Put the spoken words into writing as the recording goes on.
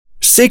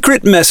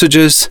Secret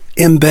Messages,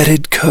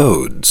 Embedded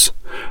Codes.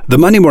 The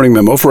Monday Morning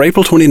Memo for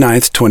April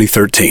 29th,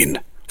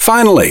 2013.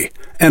 Finally,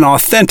 an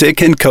authentic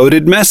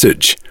encoded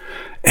message.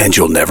 And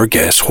you'll never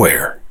guess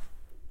where.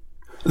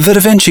 The Da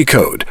Vinci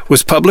Code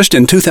was published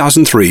in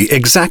 2003,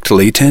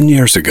 exactly 10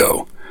 years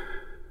ago.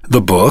 The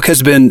book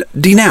has been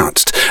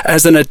denounced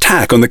as an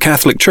attack on the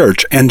Catholic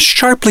Church and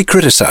sharply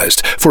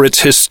criticized for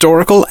its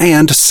historical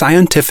and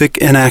scientific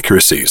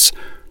inaccuracies.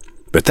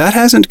 But that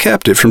hasn't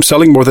kept it from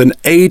selling more than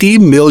 80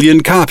 million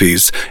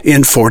copies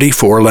in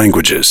 44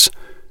 languages.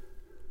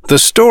 The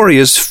story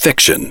is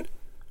fiction,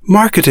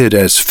 marketed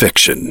as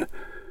fiction,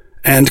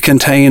 and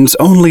contains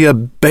only a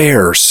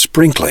bare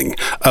sprinkling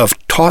of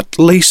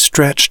tautly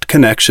stretched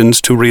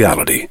connections to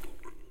reality.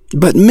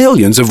 But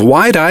millions of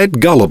wide-eyed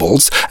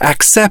gullibles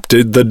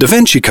accepted the Da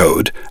Vinci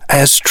Code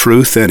as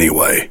truth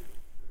anyway.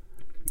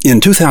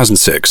 In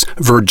 2006,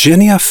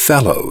 Virginia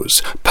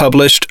Fellows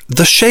published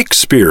the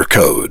Shakespeare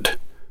Code,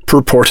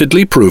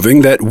 purportedly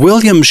proving that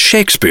William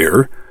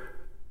Shakespeare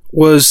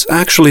was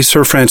actually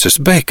Sir Francis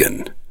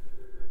Bacon.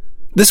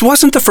 This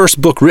wasn't the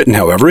first book written,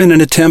 however, in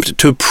an attempt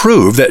to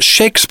prove that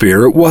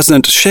Shakespeare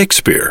wasn't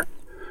Shakespeare.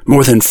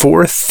 More than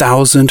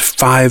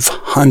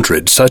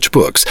 4,500 such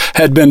books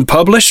had been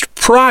published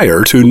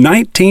prior to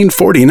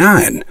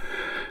 1949,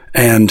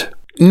 and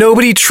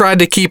nobody tried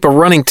to keep a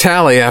running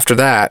tally after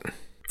that.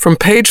 From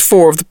page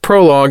 4 of the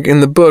prologue in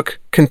the book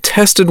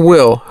Contested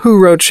Will,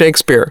 Who Wrote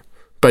Shakespeare?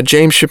 By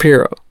James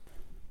Shapiro.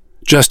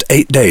 Just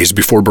 8 days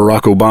before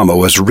Barack Obama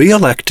was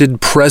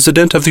re-elected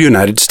President of the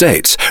United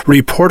States,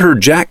 reporter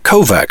Jack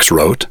Kovacs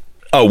wrote,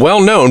 "A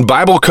well-known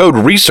Bible code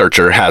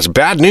researcher has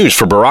bad news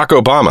for Barack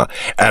Obama,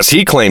 as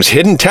he claims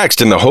hidden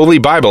texts in the Holy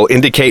Bible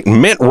indicate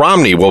Mitt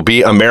Romney will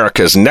be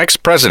America's next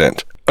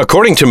president.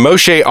 According to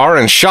Moshe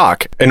Aaron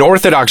Schock, an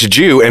Orthodox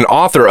Jew and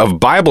author of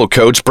Bible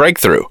Codes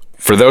Breakthrough.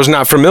 For those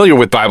not familiar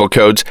with Bible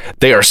codes,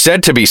 they are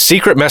said to be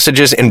secret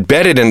messages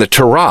embedded in the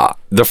Torah,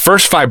 the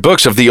first 5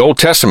 books of the Old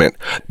Testament.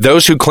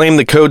 Those who claim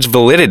the code's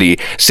validity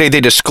say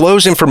they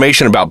disclose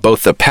information about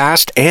both the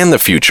past and the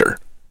future."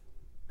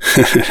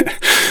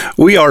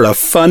 We are a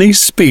funny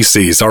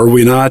species, are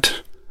we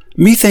not?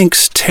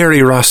 Methinks Terry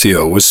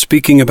Rossio was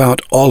speaking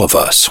about all of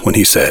us when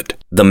he said,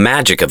 "The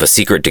magic of a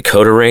secret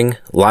decoder ring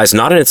lies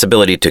not in its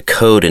ability to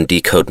code and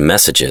decode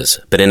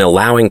messages, but in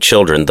allowing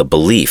children the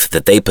belief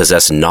that they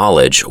possess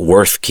knowledge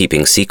worth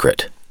keeping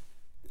secret."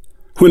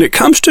 When it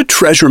comes to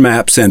treasure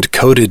maps and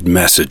coded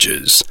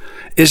messages,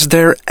 is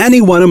there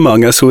anyone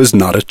among us who is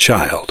not a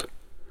child?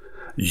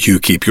 You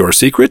keep your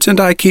secrets and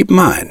I keep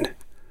mine.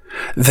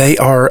 They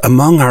are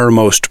among our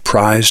most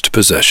prized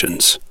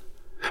possessions.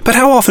 But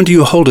how often do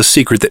you hold a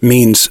secret that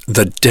means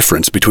the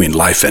difference between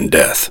life and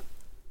death?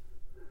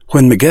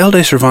 When Miguel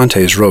de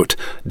Cervantes wrote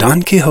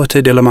Don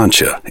Quixote de la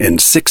Mancha in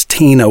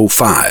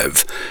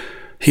 1605,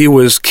 he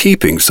was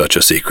keeping such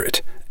a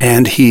secret,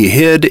 and he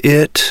hid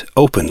it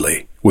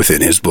openly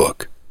within his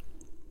book.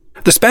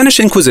 The Spanish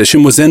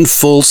Inquisition was in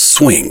full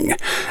swing.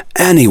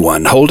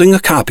 Anyone holding a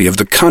copy of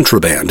the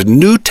contraband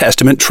New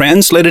Testament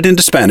translated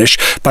into Spanish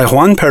by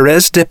Juan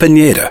Perez de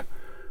Pineda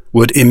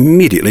would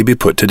immediately be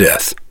put to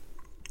death.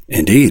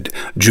 Indeed,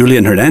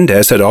 Julian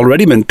Hernandez had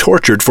already been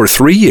tortured for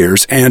 3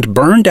 years and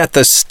burned at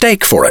the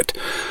stake for it,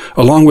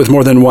 along with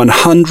more than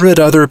 100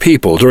 other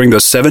people during the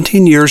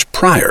 17 years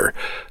prior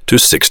to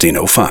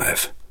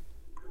 1605.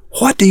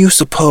 What do you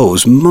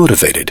suppose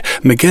motivated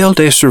Miguel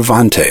de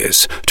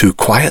Cervantes to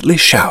quietly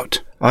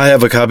shout, "I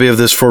have a copy of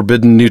this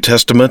forbidden New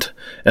Testament,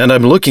 and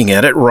I'm looking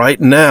at it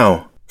right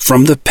now,"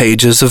 from the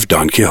pages of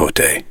Don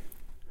Quixote?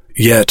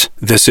 Yet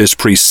this is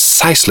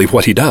precisely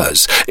what he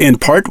does in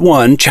Part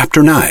 1,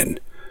 Chapter 9,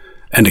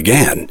 and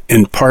again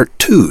in Part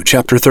 2,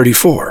 Chapter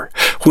 34,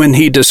 when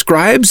he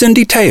describes in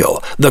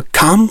detail the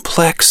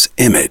complex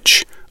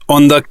image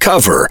on the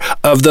cover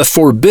of the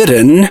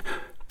forbidden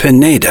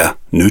Pineda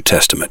New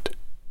Testament.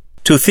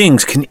 "Two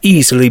things can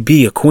easily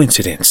be a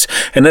coincidence,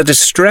 and at a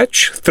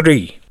stretch,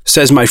 3,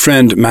 says my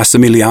friend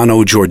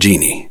Massimiliano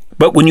Giorgini.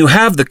 But when you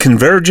have the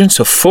convergence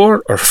of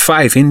 4 or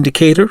 5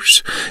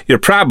 indicators, you're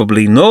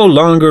probably no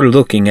longer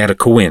looking at a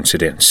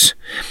coincidence.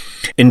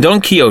 In Don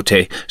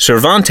Quixote,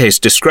 Cervantes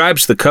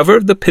describes the cover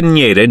of the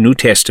Pineda New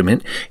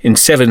Testament in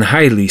 7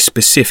 highly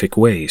specific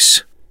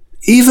ways.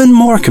 Even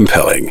more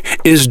compelling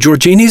is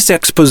Giorgini's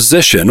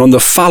exposition on the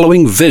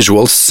following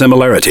visual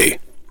similarity.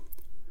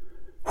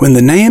 When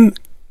the name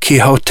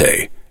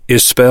Quixote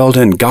is spelled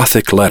in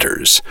Gothic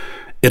letters,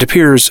 it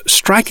appears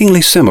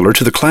strikingly similar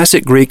to the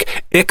classic Greek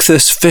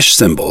ichthys fish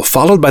symbol,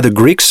 followed by the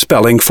Greek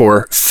spelling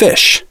for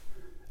fish,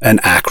 an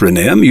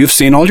acronym you've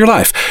seen all your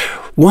life,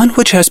 one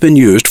which has been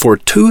used for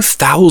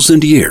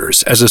 2,000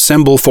 years as a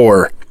symbol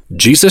for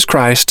Jesus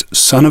Christ,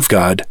 Son of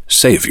God,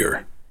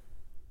 Savior.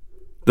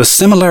 The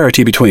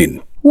similarity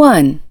between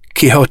 1,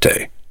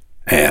 Quixote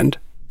and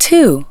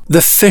 2,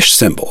 the fish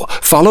symbol,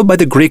 followed by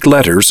the Greek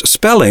letters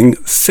spelling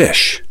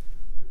fish,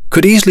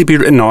 could easily be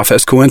written off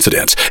as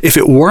coincidence if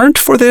it weren't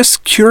for this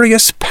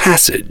curious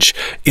passage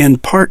in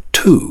Part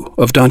 2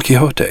 of Don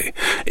Quixote,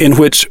 in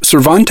which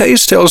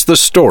Cervantes tells the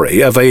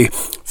story of a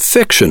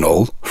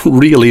fictional,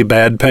 really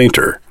bad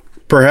painter.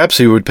 Perhaps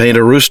he would paint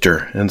a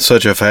rooster in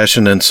such a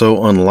fashion and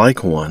so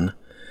unlike one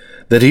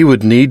that he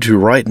would need to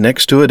write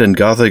next to it in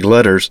Gothic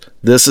letters,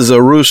 "This is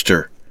a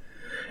rooster."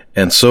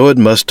 And so it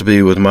must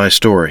be with my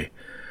story,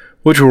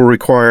 which will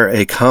require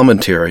a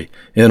commentary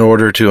in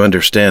order to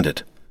understand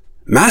it.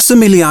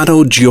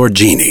 Massimiliano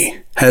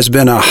Giorgini has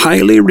been a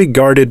highly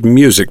regarded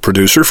music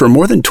producer for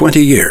more than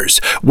 20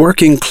 years,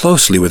 working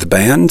closely with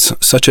bands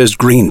such as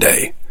Green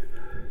Day.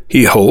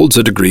 He holds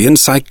a degree in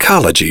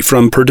psychology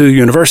from Purdue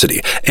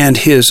University, and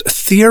his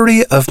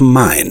theory of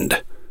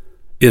mind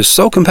is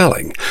so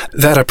compelling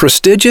that a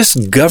prestigious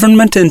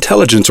government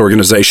intelligence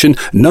organization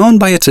known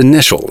by its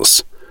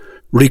initials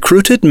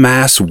recruited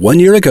Mass 1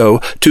 year ago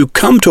to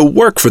come to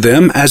work for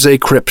them as a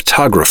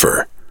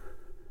cryptographer.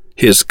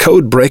 His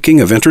code breaking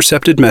of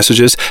intercepted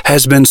messages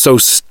has been so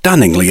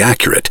stunningly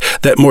accurate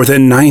that more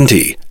than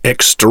 90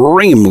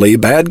 extremely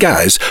bad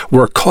guys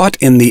were caught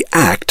in the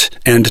act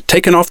and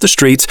taken off the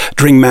streets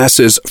during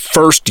Mass's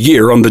first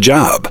year on the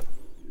job.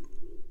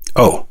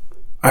 Oh,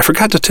 I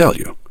forgot to tell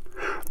you,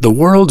 the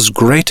world's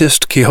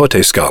greatest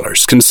Quixote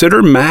scholars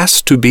consider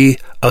Mass to be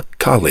a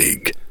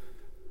colleague.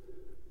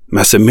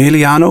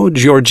 Massimiliano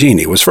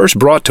Giorgini was first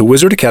brought to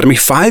Wizard Academy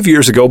 5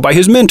 years ago by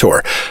his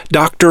mentor,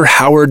 Dr.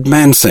 Howard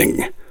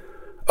Mansing,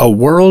 a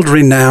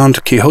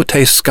world-renowned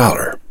Quixote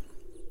scholar,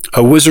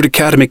 a Wizard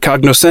Academy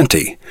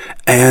cognoscenti,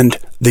 and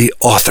the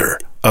author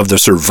of the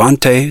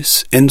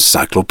Cervantes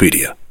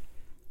Encyclopedia.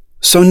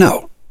 So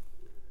no,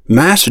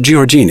 Mas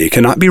Giorgini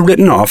cannot be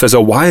written off as a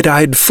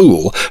wide-eyed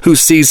fool who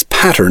sees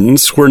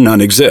patterns where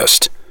none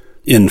exist.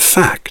 In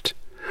fact,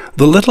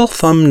 the little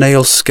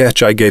thumbnail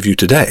sketch I gave you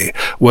today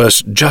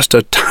was just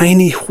a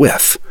tiny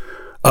whiff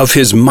of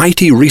his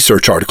mighty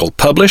research article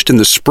published in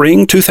the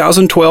spring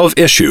 2012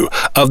 issue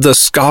of the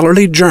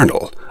Scholarly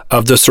Journal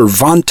of the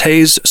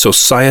Cervantes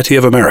Society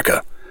of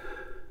America.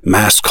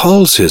 Mas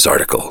calls his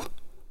article,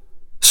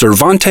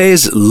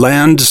 "Cervantes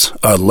Lands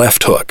a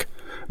Left Hook,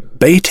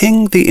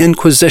 Baiting the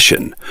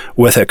Inquisition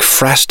with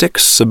Ekphrastic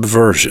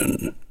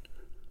Subversion."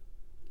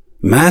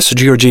 Mas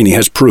Giorgini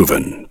has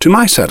proven, to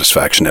my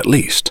satisfaction at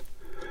least,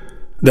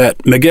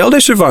 that Miguel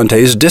de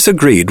Cervantes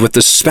disagreed with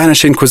the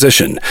Spanish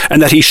Inquisition,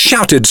 and that he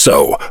shouted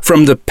so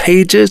from the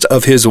pages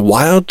of his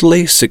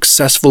wildly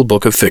successful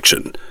book of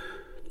fiction.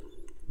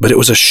 But it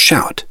was a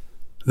shout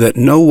that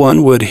no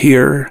one would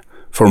hear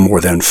for more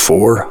than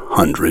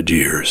 400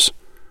 years.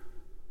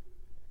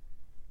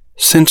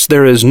 Since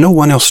there is no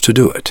one else to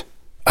do it,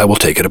 I will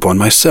take it upon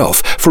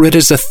myself, for it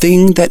is a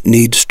thing that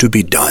needs to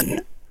be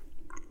done.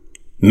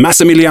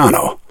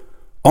 Massimiliano,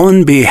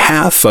 on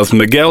behalf of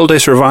Miguel de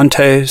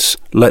Cervantes,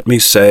 let me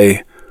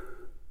say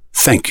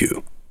thank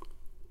you.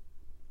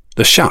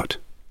 The shout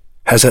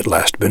has at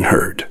last been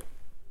heard.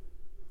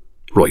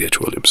 Roy H.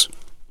 Williams.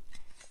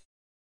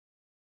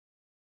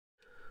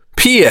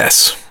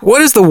 P.S.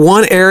 What is the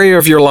one area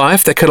of your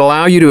life that could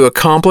allow you to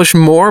accomplish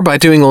more by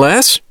doing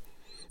less?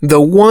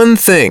 The One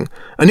Thing,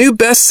 a new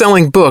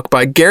best-selling book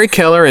by Gary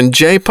Keller and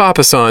Jay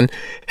Papasan,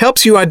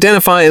 helps you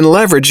identify and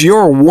leverage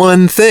your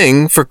one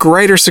thing for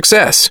greater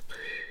success.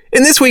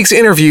 In this week's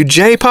interview,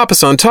 Jay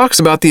Papasan talks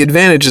about the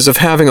advantages of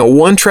having a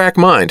one-track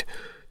mind.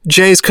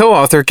 Jay's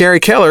co-author, Gary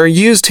Keller,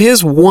 used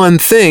his one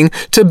thing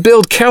to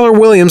build Keller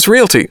Williams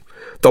Realty,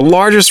 the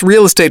largest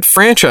real estate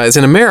franchise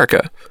in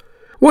America.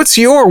 What's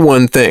your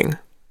one thing?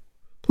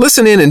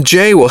 Listen in and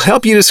Jay will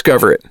help you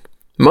discover it.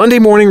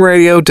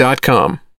 MondayMorningRadio.com